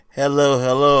Hello,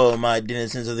 hello, my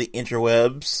denizens of the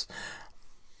interwebs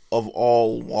of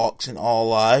all walks and all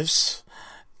lives.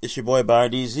 It's your boy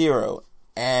Byron D0,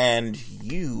 and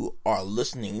you are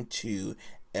listening to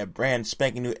a brand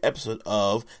spanking new episode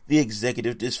of the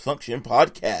Executive Dysfunction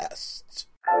Podcast.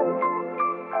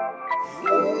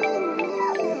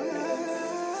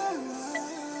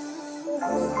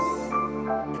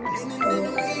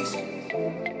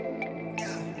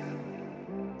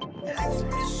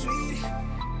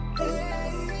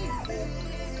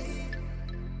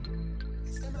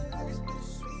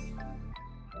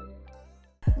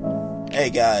 Hey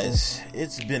guys,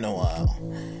 it's been a while,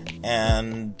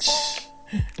 and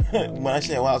when I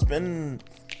say a while, it's been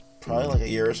probably like a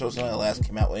year or so since I last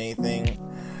came out with anything.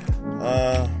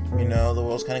 The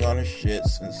world's kind of gone to shit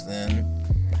since then.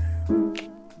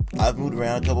 I've moved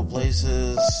around a couple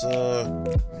places,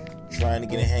 trying to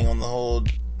get a hang on the whole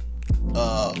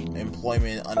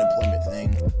unemployment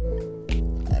thing.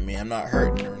 I mean, I'm not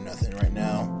hurting or nothing right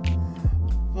now.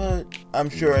 But I'm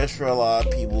sure as for a lot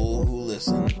of people who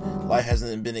listen, life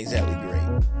hasn't been exactly great.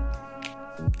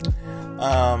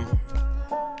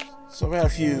 So I've got a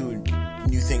few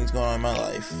new things going on in my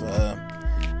life.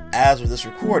 As of this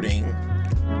recording,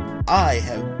 I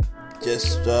have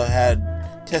just had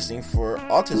testing for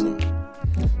autism.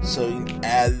 So you can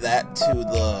add that to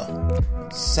the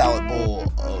salad bowl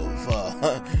of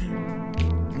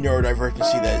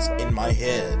neurodivergency that's in my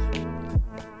head.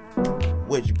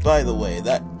 Which, by the way,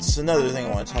 that's another thing I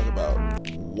want to talk about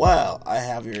while I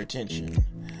have your attention.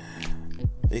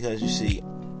 Because, you see,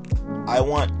 I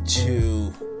want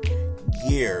to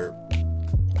gear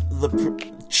the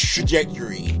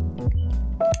trajectory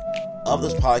of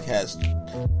this podcast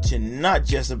to not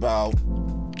just about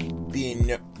being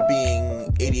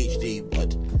ADHD,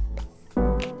 but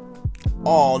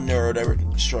all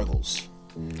neurodivergent struggles.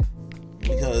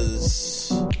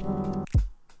 Because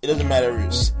it doesn't matter if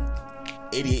it's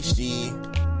ADHD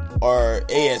or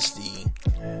ASD,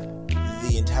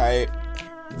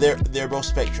 they're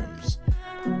both spectrums.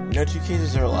 No two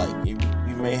cases are alike. You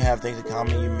may have things in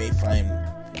common, you may find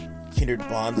kindred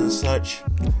bonds and such,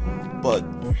 but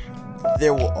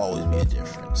there will always be a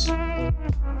difference.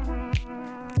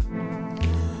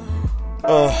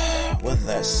 With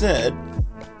that said,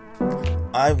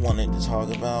 I wanted to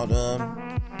talk about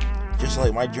just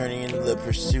like my journey in the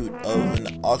pursuit of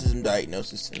an autism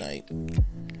diagnosis tonight.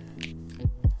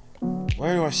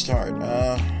 Where do I start?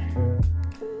 I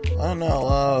don't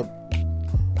know.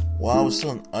 While I was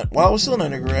still an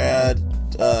undergrad,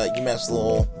 UMass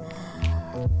Lowell,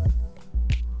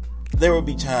 there would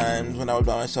be times when I would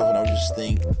by myself and I would just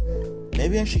think,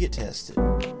 maybe I should get tested.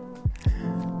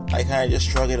 I kind of just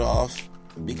shrug it off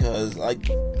because I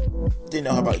didn't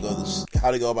know how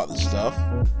to go about this stuff.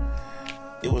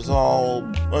 It was all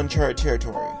uncharted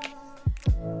territory.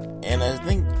 And I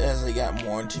think as I got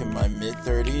more into my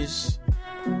mid-30s,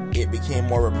 it became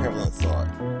more of a prevalent thought.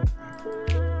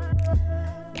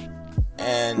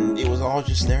 And it was all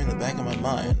just there in the back of my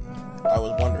mind. I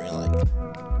was wondering,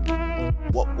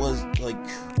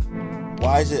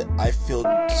 why is it I feel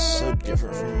so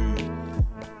different from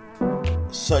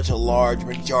such a large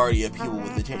majority of people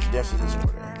with attention deficit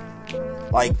disorder?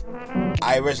 I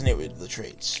resonate with the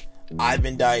traits. I've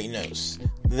been diagnosed.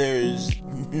 There's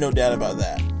no doubt about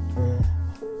that.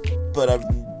 But I've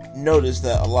noticed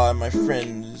that a lot of my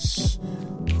friends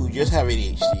who just have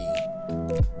ADHD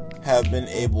have been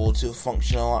able to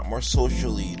function a lot more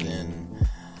socially than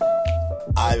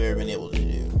I've ever been able to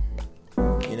do.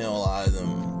 A lot of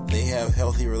them, they have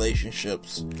healthy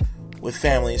relationships with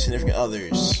family and significant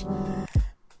others.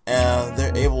 And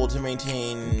they're able to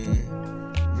maintain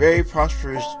very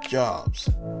prosperous jobs.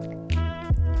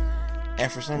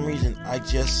 And for some reason, I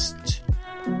just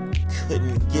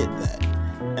couldn't get that.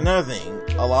 Another thing,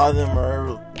 a lot of them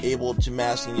are able to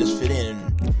mask and just fit in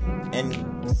and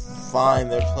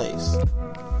find their place.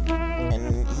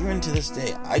 And even to this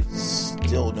day, I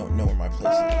still don't know where my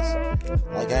place is.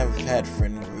 I've had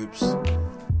friend groups.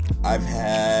 I've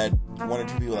had one or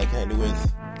two people I connected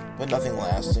with, but nothing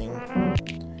lasting.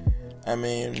 I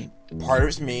mean, part of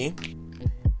it's me,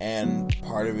 and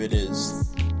part of it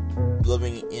is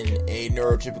living in a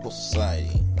neurotypical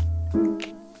society.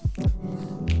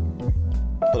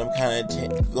 But I'm kind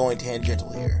of going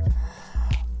tangential here.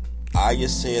 I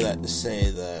just say that to say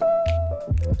that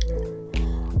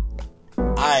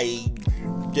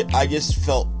I just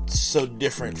felt so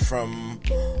different from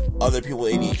other people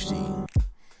with ADHD.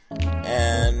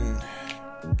 And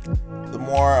the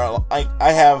more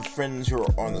I have friends who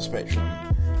are on the spectrum,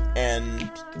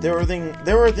 and there were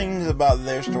things about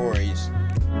their stories,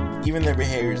 even their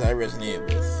behaviors, I resonated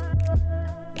with.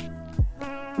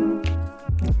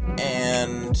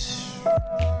 And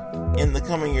in the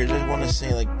coming years, I want to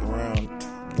say like around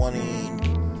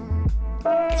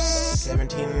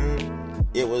 2017,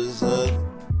 it was the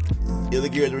other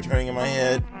gears were turning in my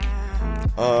head.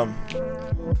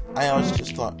 I always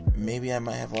just thought maybe I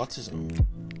might have autism.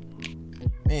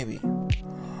 Maybe.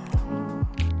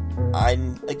 I,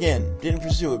 again, didn't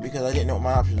pursue it because I didn't know what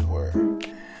my options were.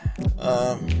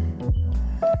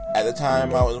 At the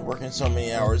time, I was working so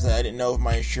many hours that I didn't know if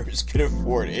my insurance could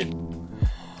afford it.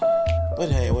 But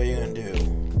hey, what are you gonna do?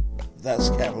 That's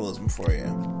capitalism for you.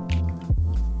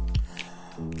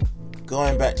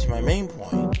 Going back to my main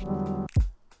point.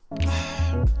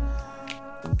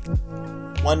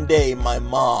 One day, my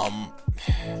mom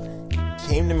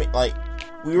came to me, like,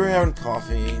 we were having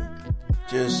coffee,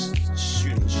 just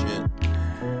shooting shit,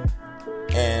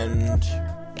 and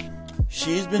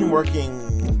she's been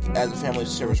working as a family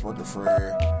service worker for,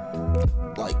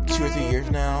 like, 2 or 3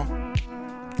 years now,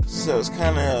 so it's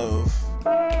kind of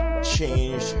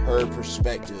changed her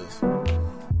perspective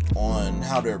on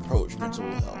how to approach mental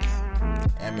health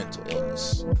and mental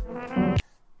illness.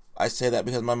 I say that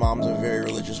because my mom's a very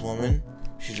religious woman.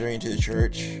 She's very into the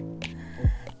church.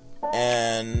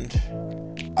 And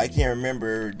I can't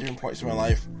remember different points in my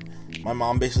life, my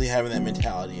mom basically having that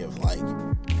mentality of like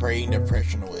praying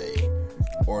depression away,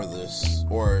 or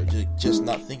just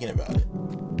not thinking about it.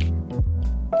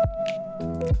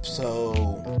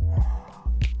 So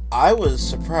I was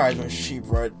surprised when she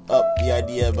brought up the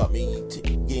idea about me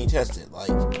getting tested. Like,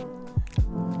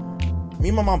 me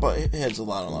and my mom butt heads a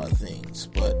lot on a lot of things,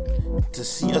 but to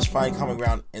see us find common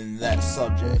ground in that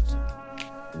subject,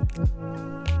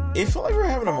 it felt like we were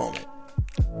having a moment.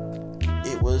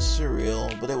 It was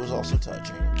surreal, but it was also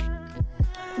touching.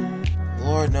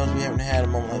 Lord knows we haven't had a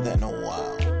moment like that in a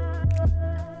while.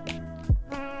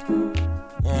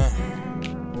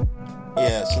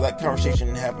 Yeah, so that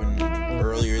conversation happened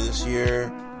earlier this year.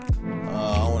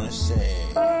 I want to say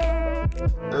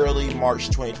early March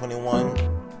 2021.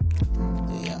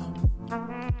 Yeah.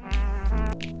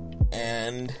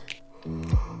 And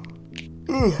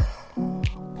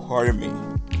pardon me.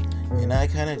 And I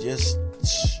kind of just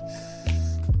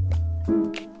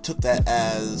took that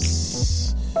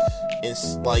as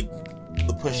it's like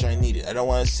the push I needed. I don't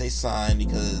want to say sign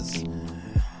because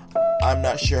I'm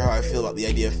not sure how I feel about the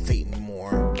idea of fate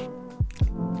anymore.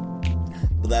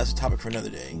 But that's a topic for another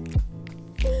day.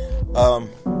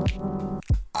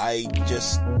 I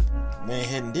just went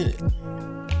ahead and did it.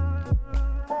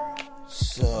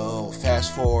 So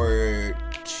fast forward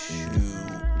to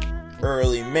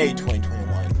early May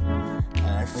 2021, and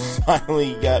I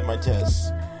finally got my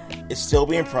test. It's still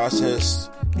being processed.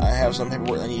 I have some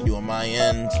paperwork I need to do on my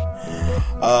end.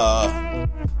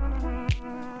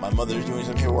 My mother's doing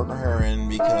some paperwork on her end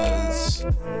because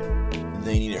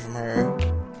they need it from her,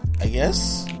 I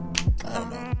guess. I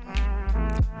don't know.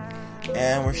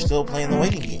 And we're still playing the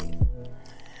waiting game.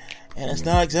 And it's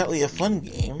not exactly a fun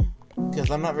game because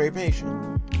I'm not very patient.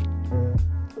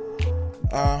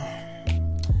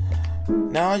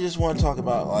 Now I just want to talk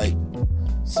about like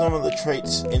some of the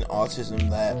traits in autism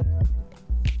that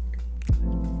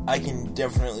I can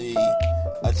definitely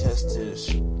attest to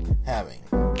having.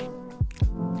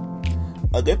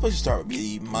 A good place to start would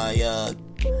be my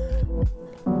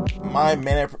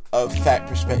manner of fact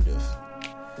perspective.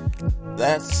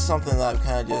 That's something that I've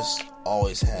kind of just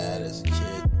always had as a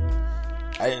kid.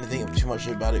 I didn't think too much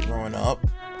about it growing up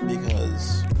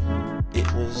because it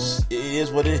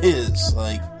is what it is.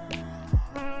 Like,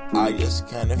 I just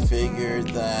kind of figured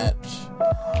that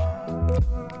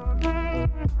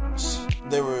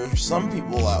there were some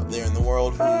people out there in the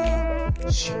world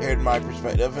who shared my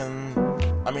perspective, and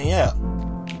I mean, yeah,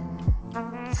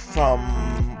 from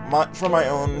my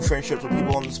own friendships with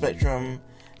people on the spectrum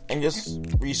and just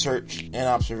research and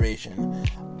observation,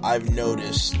 I've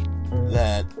noticed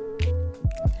that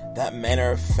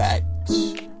manner of fact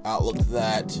outlook,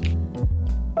 that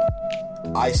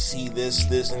I see this,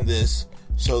 and this,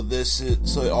 so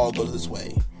it all goes this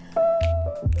way.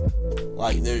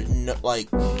 Like, there's no, like,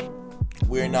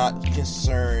 we're not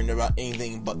concerned about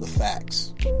anything but the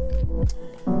facts.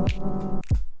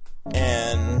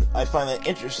 And I find that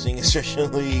interesting,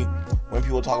 especially when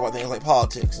people talk about things like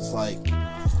politics. It's like,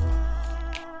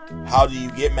 how do you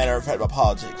get matter of fact about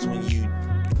politics when you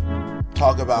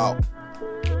talk about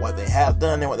what they have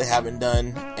done and what they haven't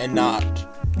done, and not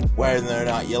whether or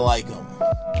not you like them?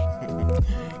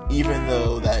 Even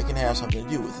though that can have something to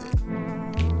do with it.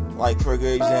 Like, for a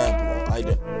good example,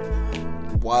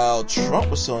 while Trump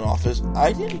was still in office,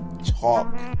 I didn't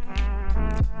talk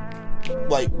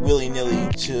like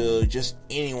willy-nilly to just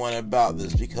anyone about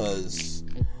this because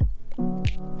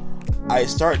I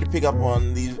started to pick up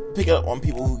on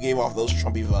people who gave off those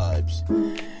Trumpy vibes,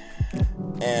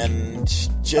 and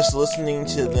just listening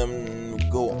to them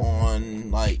go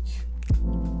on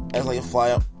as a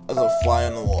fly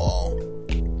on the wall,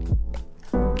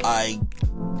 I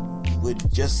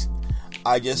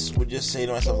just would say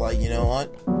to myself, like, you know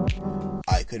what?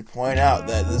 I could point out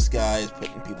that this guy is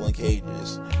putting people in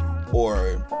cages,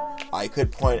 or I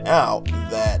could point out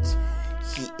that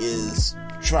he is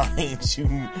trying to.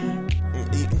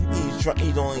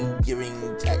 He's only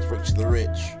giving tax breaks to the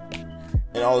rich,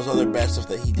 and all this other bad stuff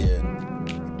that he did.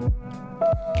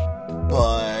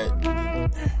 But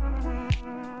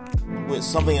with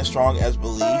something as strong as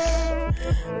belief,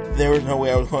 there was no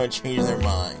way I was going to change their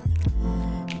mind.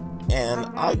 And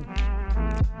I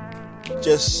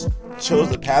just chose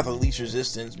the path of least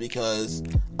resistance because,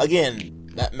 again,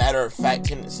 that matter-of-fact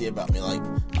tendency about me. Like,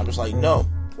 I'm just like, no,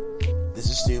 this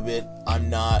is stupid. I'm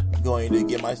not going to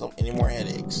give myself any more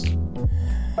headaches.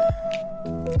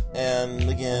 And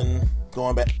again,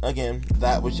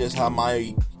 that was just how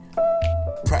my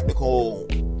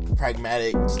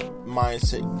pragmatic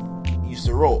mindset used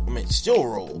to roll. I mean, it still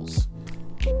rolls.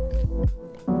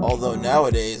 Although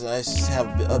nowadays, I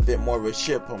have a bit more of a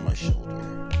chip on my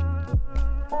shoulder.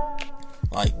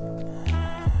 Like,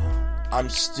 I'm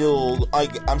still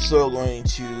going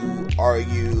to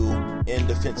argue in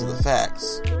defense of the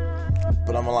facts,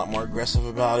 but I'm a lot more aggressive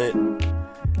about it.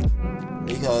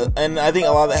 And I think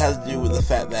a lot of that has to do with the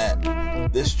fact that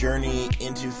this journey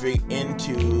into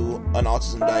an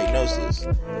autism diagnosis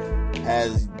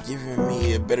has given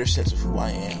me a better sense of who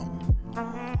I am.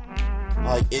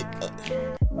 Like,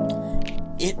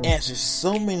 it answers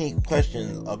so many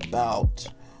questions about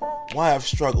why I've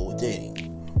struggled with dating,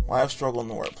 why I've struggled in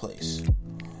the workplace,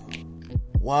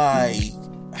 why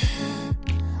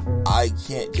I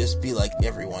can't just be like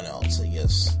everyone else, I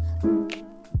guess.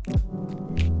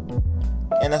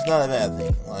 And that's not a bad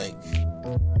thing. Like,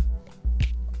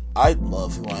 I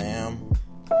love who I am.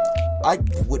 I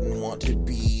wouldn't want to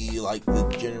be like the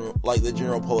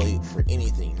general public for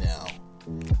anything now.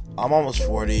 I'm almost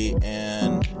 40,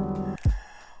 and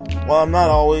while I'm not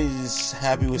always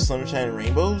happy with sunshine and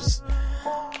rainbows,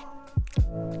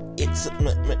 it's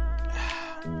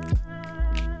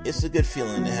a good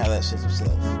feeling to have that sense of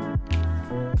self.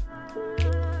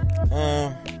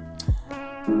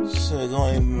 So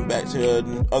going back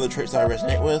to other traits that I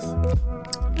resonate with,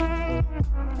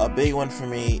 a big one for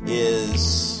me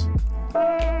is,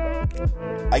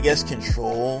 I guess,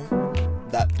 control.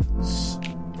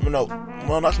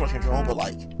 Not so much control, but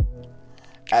like,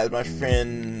 as my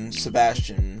friend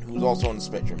Sebastian, who's also on the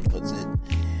spectrum, puts it,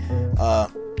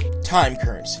 time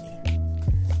currency.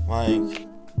 Like,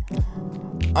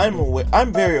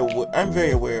 I'm very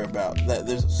aware about that.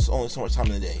 There's only so much time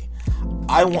in the day.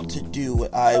 I want to do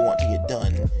what I want to get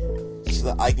done, so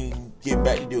that I can get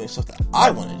back to doing stuff that I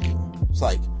want to do. It's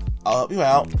like, I'll help you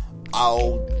out.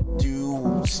 I'll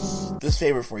do this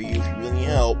favor for you if you really need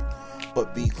help,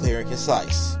 but be clear and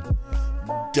concise.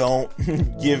 Don't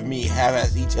give me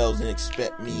half-ass details and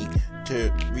expect me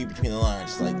to read between the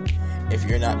lines. Like, if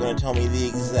you're not going to tell me the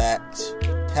exact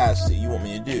task that you want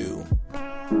me to do,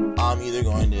 I'm either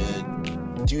going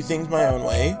to do things my own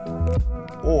way,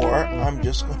 or I'm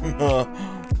just going to,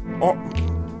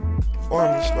 or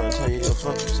I'm just going to tell you to go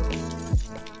fuck yourself.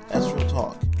 That's real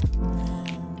talk.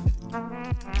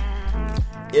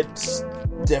 It's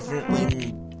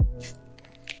definitely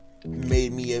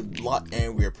made me a lot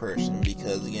angrier person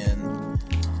because, again,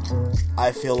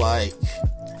 I felt like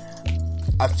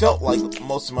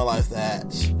most of my life that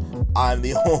I'm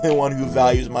the only one who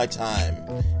values my time,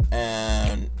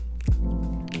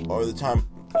 or the time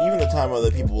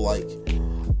other people, like,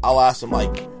 I'll ask them,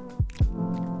 like,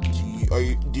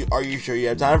 are you sure you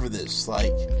have time for this?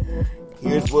 Like,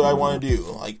 here's what I want to do.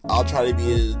 Like, I'll try to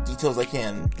be as detailed as I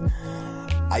can.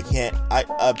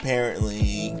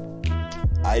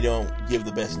 I don't give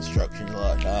the best instructions a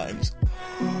lot of times.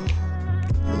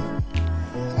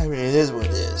 I mean, it is what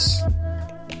it is.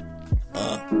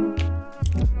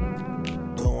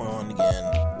 Going on again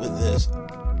with this.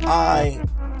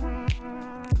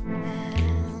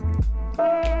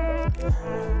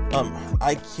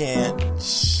 I can't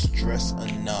stress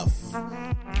enough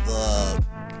the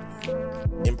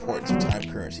importance of time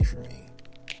currency for me.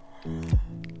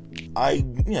 I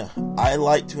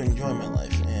like to enjoy my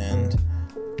life, and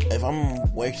if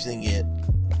I'm wasting it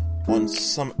on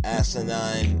some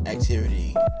asinine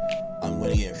activity, I'm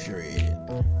going to get infuriated.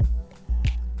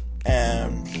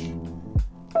 And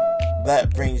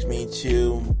that brings me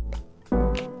to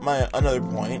another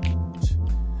point.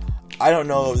 I don't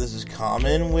know if this is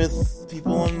common with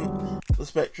people on the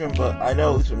spectrum, but I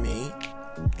know, at least with me,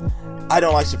 I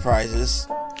don't like surprises.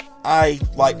 I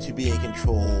like to be in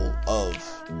control of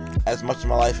as much of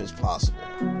my life as possible.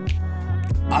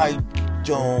 I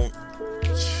don't,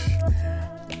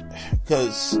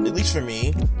 because at least for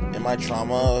me, in my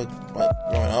trauma, like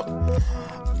growing up,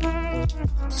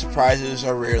 surprises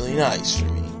are rarely nice for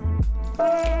me.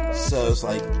 So it's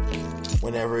like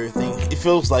it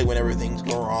feels like whenever things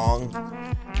go wrong,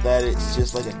 that it's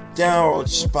just like a downward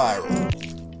spiral,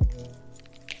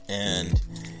 and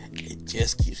it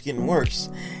just keeps getting worse.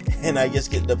 And I just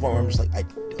get to the point where I'm just like, I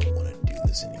don't want to do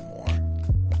this anymore.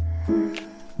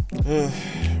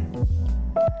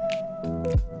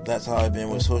 That's how I've been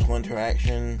with social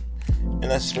interaction, and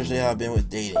that's especially how I've been with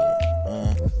dating.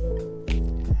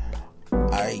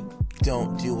 I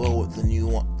don't do well with the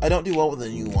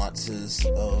nuances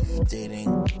of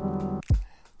dating.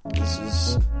 This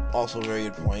is also a very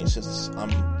good point, since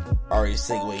I'm already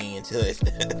segueing into it.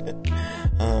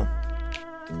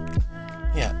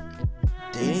 Yeah,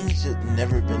 dating's just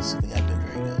never been something I've been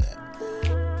very good at.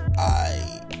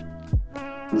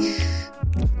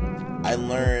 I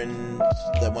learned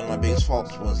that one of my biggest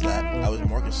faults was that I was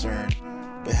more concerned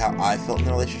with how I felt in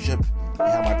the relationship and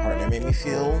how my partner made me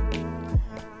feel.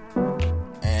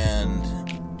 And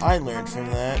I learned from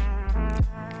that.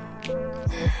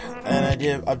 And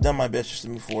I've done my best just to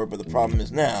move forward, but the problem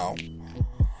is now,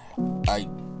 I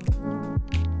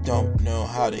don't know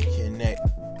how to connect.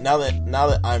 Now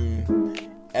that I'm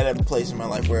at a place in my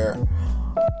life where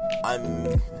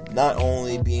I'm not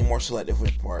only being more selective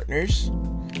with partners,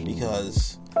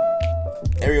 because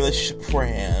every relationship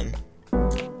beforehand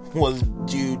was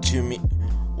due to me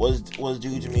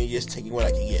just taking what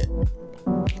I could get,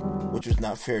 which was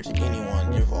not fair to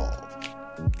anyone involved,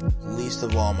 least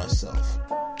of all myself.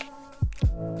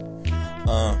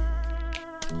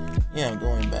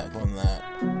 Going back on that,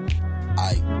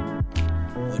 I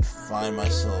would find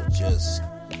myself just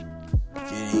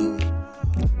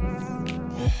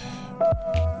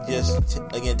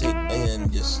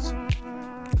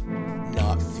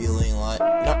not feeling like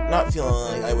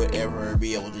I would ever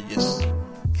be able to just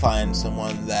find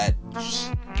someone that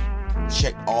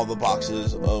checked all the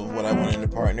boxes of what I wanted in a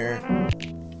partner.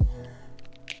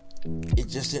 It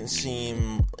just didn't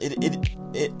seem.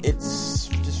 It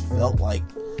just felt like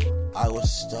I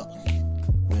was stuck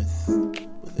with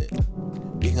it,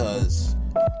 because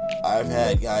I've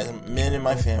had men in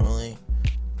my family,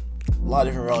 a lot of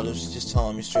different relatives, just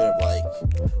telling me straight up, like,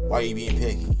 why are you being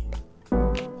picky?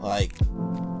 Like,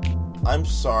 I'm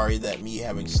sorry that me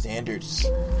having standards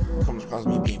comes across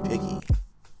me being picky.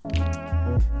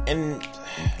 And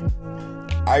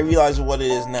I realize what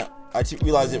it is now. I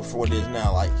realize it for what it is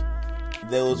now. Like,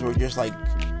 those were just like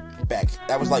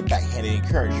that was like backhanded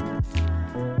encouragement.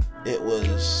 It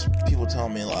was people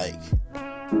telling me, like,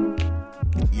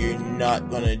 you're not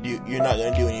gonna do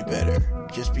any better.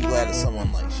 Just be glad that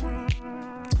someone likes you.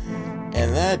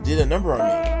 And that did a number on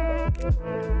me.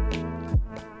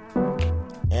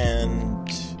 And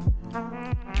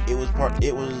it was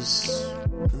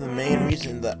the main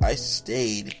reason that I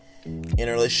stayed in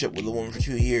a relationship with a woman for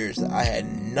 2 years that I had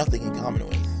nothing in common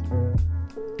with.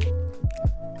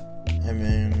 I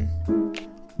mean,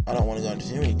 I don't want to go into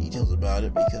too many details about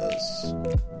it because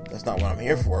that's not what I'm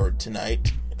here for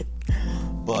tonight.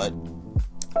 But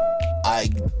I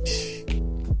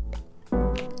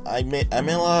made a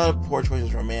lot of poor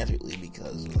choices romantically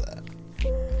because of that.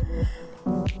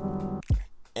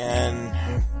 And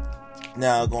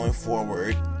now going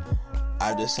forward,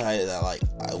 I've decided that, like,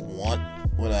 I want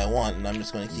what I want, and I'm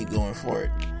just going to keep going for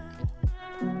it.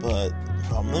 But the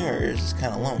problem there is it's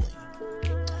kind of lonely.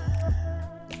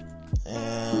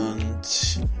 And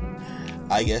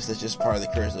I guess that's just part of the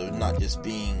curse of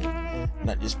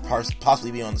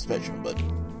possibly being on the spectrum, but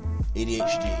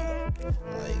ADHD.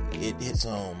 Like, it hits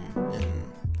home in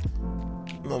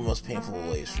the most painful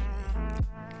ways for me.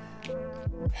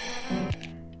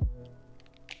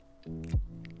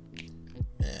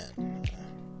 Man.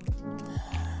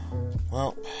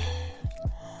 Well,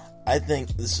 I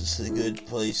think this is a good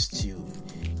place to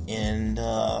end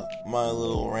my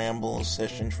little ramble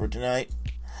session for tonight.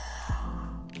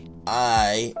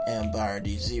 I am Byron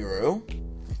D0,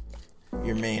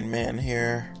 your main man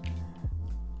here.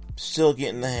 Still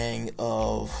getting the hang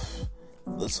of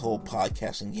this whole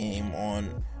podcasting game or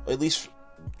at least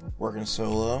working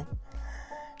solo.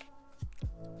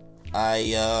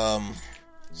 I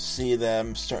see that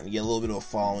I'm starting to get a little bit of a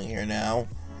following here now,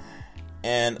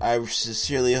 and I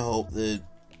sincerely hope that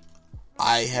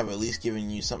I have at least given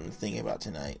you something to think about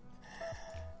tonight.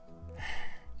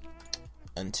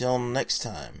 Until next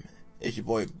time, it's your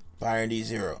boy Byron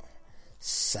D0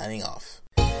 signing off.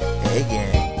 Hey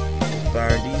gang, it's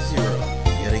Byron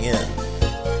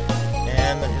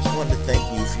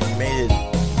made it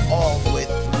all the way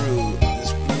through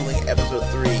this grueling episode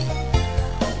 3.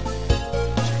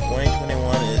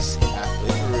 2021 is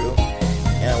halfway through,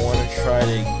 and I want to try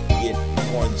to get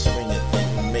more in the swing of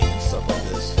things and making stuff like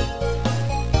this.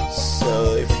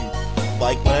 So if you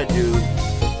like what I do,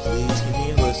 please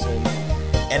continue to listen.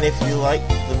 And if you like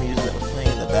the music that was playing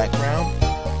in the background,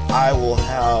 I will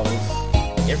have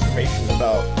information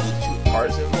about the 2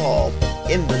 artists involved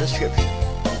in the description.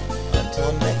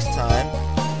 Until next time,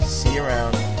 see you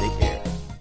around.